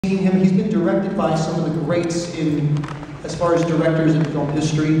seen him. He's been directed by some of the greats as far as directors in film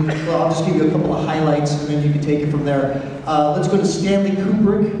history. Well, I'll just give you a couple of highlights and then you can take it from there. Let's go to Stanley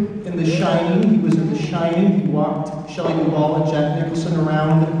Kubrick in The Shining. He was in The Shining. He walked Shelley Duvall and Jack Nicholson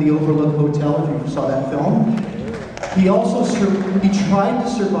around the Overlook Hotel, if you saw that film. He also tried to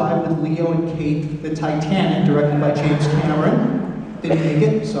survive with Leo and Kate, The Titanic, directed by James Cameron. Didn't make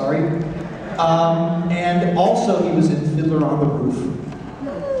it, sorry. And also he was in Fiddler on the Roof.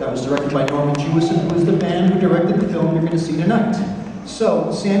 That was directed by Norman Jewison, who was the man who directed the film you're going to see tonight.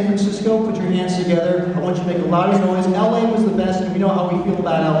 So, San Francisco, put your hands together. I want you to make a lot of noise. LA was the best, and we know how we feel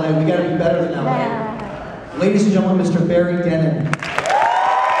about LA. We got to be better than LA. Yeah. Ladies and gentlemen, Mr. Barry Dennen.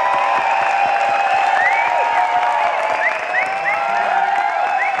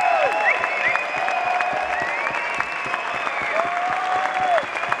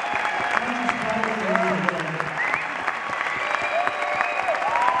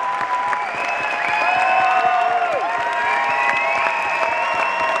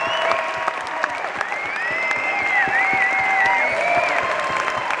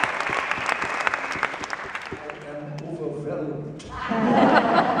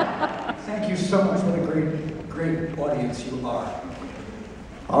 Thank you so much. What a great audience you are.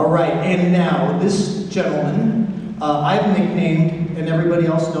 All right, and now this gentleman, I've nicknamed, and everybody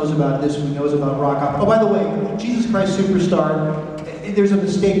else knows about this, who knows about rock opera. Oh, by the way, Jesus Christ Superstar, there's a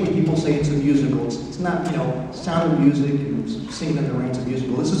mistake when people say it's a musical. It's not, you know, Sound of Music and Singing in the Rain's a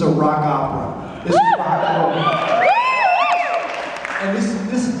musical. This is a rock opera. This is rock opera. And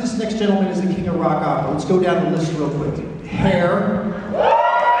this next gentleman is the king of rock opera. Let's go down the list real quick. Hair,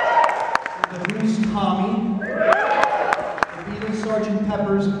 The Who's Tommy, The Beatles' Sgt.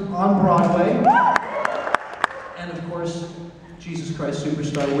 Pepper's on Broadway, and of course, Jesus Christ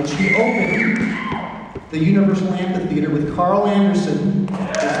Superstar, which he opened the Universal Amphitheater with Carl Anderson. It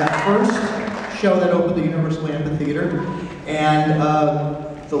was the first show that opened the Universal Amphitheater, and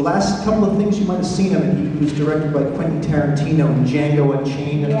the last couple of things you might have seen him in, he was directed by Quentin Tarantino in Django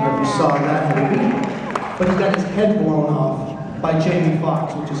Unchained. I don't know if you saw that movie. But he got his head blown off by Jamie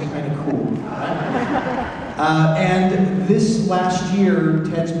Foxx, which is kind of cool. Right? And this last year,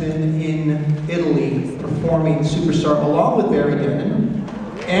 Ted's been in Italy performing Superstar along with Barry Dennen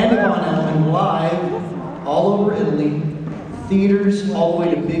and Yvonne Elliman live all over Italy, theaters all the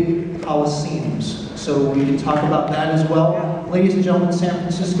way to big coliseums. So we can talk about that as well. Ladies and gentlemen, San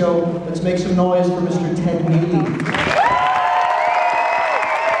Francisco, let's make some noise for Mr. Ted Neeley.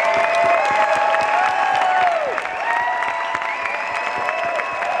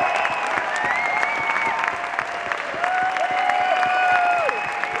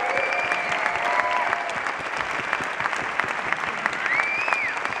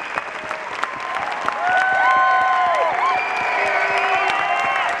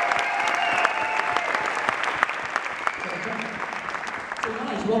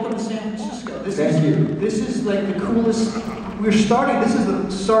 Welcome to San Francisco. Thank you. This is like the coolest. This is the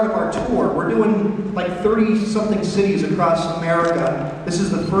start of our tour. We're doing like 30-something cities across America. This is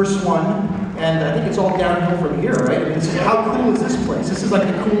the first one, and I think it's all downhill from here, right? I mean, how cool is this place? This is like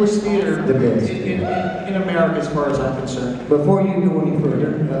the coolest theater in America as far as I'm concerned. Before you go any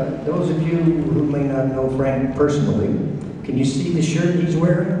further, those of you who may not know Frank personally, can you see the shirt he's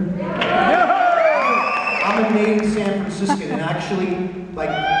wearing? I'm a native San Franciscan, and actually, like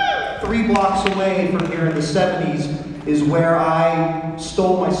 3 blocks away from here in the 70s is where I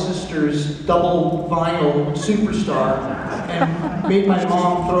stole my sister's double vinyl Superstar and made my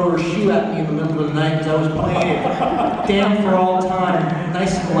mom throw her shoe at me in the middle of the night because I was playing it damn for all time,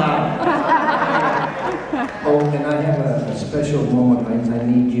 nice and loud. Oh, and I have a special moment. I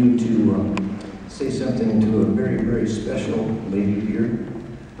need you to say something to a very, very special lady here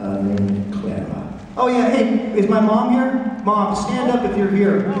named Clara. Oh yeah, hey, is my mom here? Mom, stand up if you're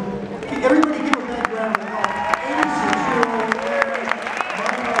here. Everybody give a big round of applause. 86-year-old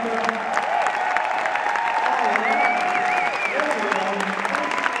my mother.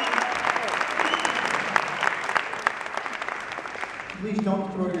 Please don't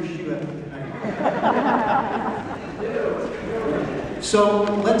throw your shoe at me tonight. So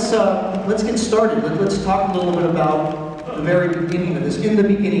let's get started. Let's talk a little bit about the very beginning of this. In the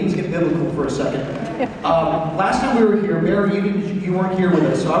beginning, let's get biblical for a second. Last time we were here, Barry, you weren't here with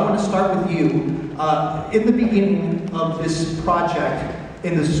us, so I want to start with you. In the beginning of this project,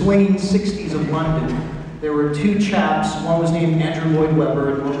 in the swinging 60s of London, there were 2 chaps. One was named Andrew Lloyd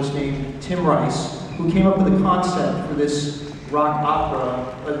Webber, and one was named Tim Rice, who came up with a concept for this rock opera,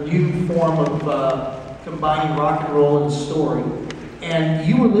 a new form of combining rock and roll and story. And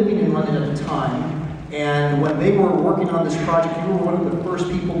you were living in London at the time, And when they were working on this project, you were one of the first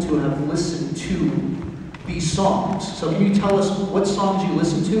people to have listened to these songs. So can you tell us what songs you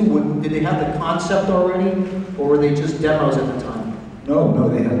listened to? Did they have the concept already, or were they just demos at the time? No,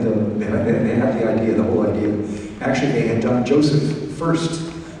 they had the idea, the whole idea. Actually, they had done Joseph first,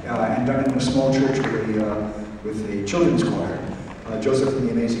 and done it in a small church with a children's choir, Joseph and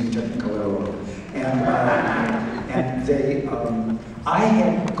the Amazing Technicolor. And they, I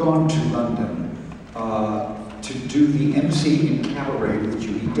had gone to London to do the MC in Cabaret with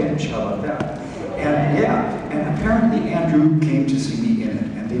Judi Dench. How about that? And yeah, and apparently Andrew came to see me in it,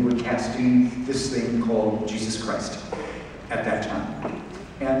 and they were casting this thing called Jesus Christ at that time.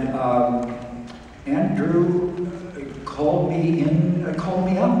 And Andrew called me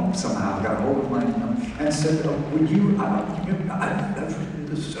up somehow, got a hold of mine, and said, would you, I've written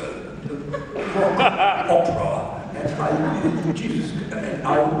this opera, and Jesus, and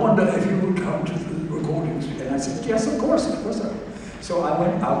I wonder if you would come to the recordings. And I said, yes, of course I will. So I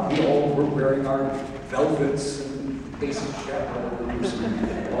went out, we all were wearing our velvets and basic chaperones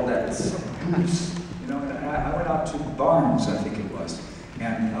and all that boots, you know, and I went out to Barnes, I think it was,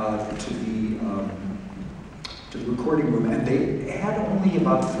 and to the recording room, and they had only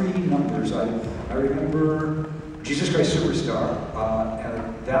about 3 numbers. I remember Jesus Christ Superstar,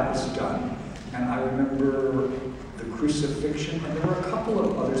 and that was done, and I remember the Crucifixion, and there were a couple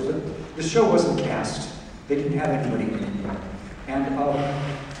of others, but the show wasn't cast. They didn't have anybody in it. And,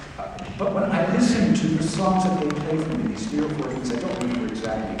 but when I listened to the songs that they played for me, these 3 or 4 things, I don't remember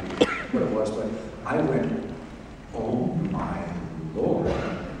exactly what it was, but I went, oh my Lord.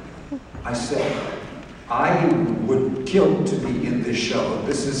 I said, I would kill to be in this show.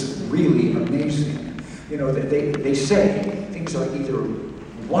 This is really amazing. You know, they say things are either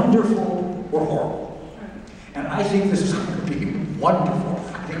wonderful or horrible. And I think this is going to be wonderful.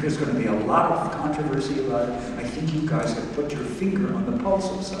 I think there's going to be a lot of controversy about it. I think you guys have put your finger on the pulse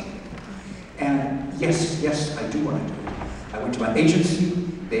of something. And yes, I do want to do it. I went to my agency,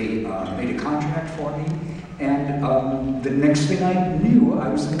 they made a contract for me, and the next thing I knew, I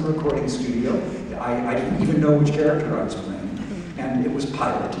was in the recording studio. I didn't even know which character I was playing, and it was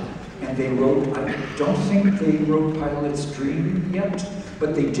Pilate. And they wrote, I don't think they wrote Pilate's Dream yet,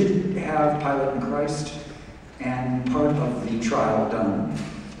 but they did have Pilate and Christ and part of the trial done.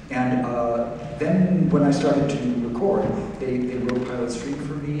 And then when I started to record, they wrote Pilate's Dream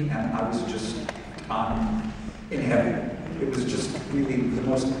for me, and I was just in heaven. It was just really the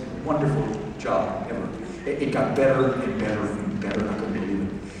most wonderful job ever. It got better and better and better. I couldn't believe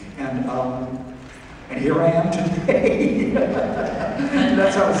it. And here I am today.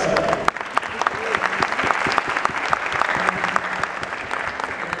 That's how it started.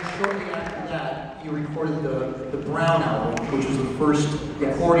 Shortly after that, you recorded the Brown album, which was the first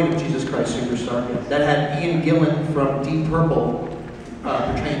recording of Jesus Christ Superstar. That had Ian Gillan from Deep Purple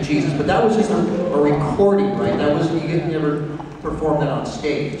portraying Jesus, but that was just a recording, right? That was, you never performed that on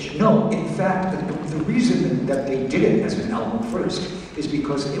stage. No, in fact, the reason that they did it as an album first is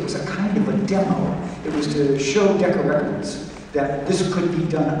because it was a kind of a demo. It was to show Decca Records that this could be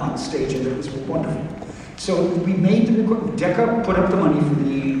done on stage, and it was wonderful. So we made the record. Decca put up the money for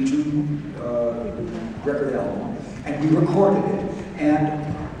the 2-record album, and we recorded it.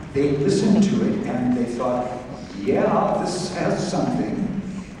 And they listened to it, and they thought, yeah, this has something.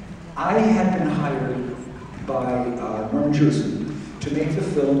 I had been hired by Norman Jewison to make the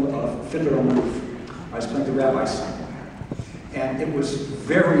film of Fiddler on the Roof. I was playing the rabbi's son. And it was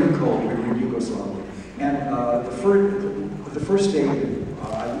very cold. We were in Yugoslavia. And the first day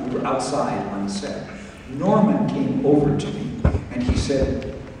we were outside on the set, Norman came over to me and he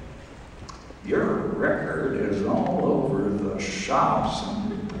said, your record is all over the shops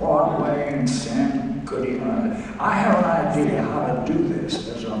and Broadway and San Goody. I have an idea how to do this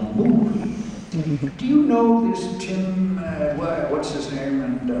as a movie. Do you know this Tim, what's his name,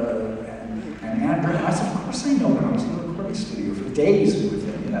 and Andrew? And I said, of course I know him. I was in the recording studio for days with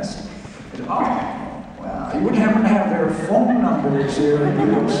him, yes. Said, oh, well, you wouldn't happen to have their phone numbers here in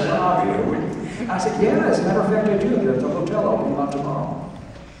Yugoslavia, would you? I said, yeah, as a matter of fact, I do. They're at the hotel. I'll be on tomorrow.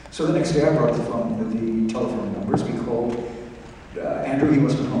 So the next day I brought the telephone numbers. We called Andrew, he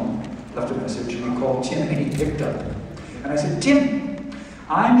wasn't home. Left a message, and we called Tim, and he picked up. And I said, Tim,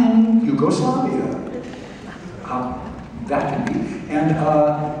 I'm in Yugoslavia. How that can be. And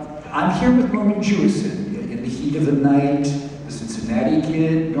I'm here with Norman Jewison in the heat of the night, the Cincinnati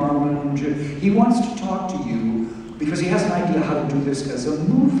kid, Norman. He wants to talk to you because he has an idea how to do this as a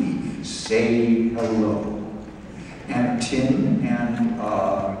movie. Say hello. And Tim and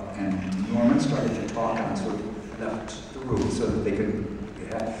Norman started to talk, and I sort of left the room so that they could.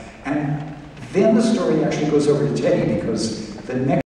 And Then the story actually goes over to Teddy because the next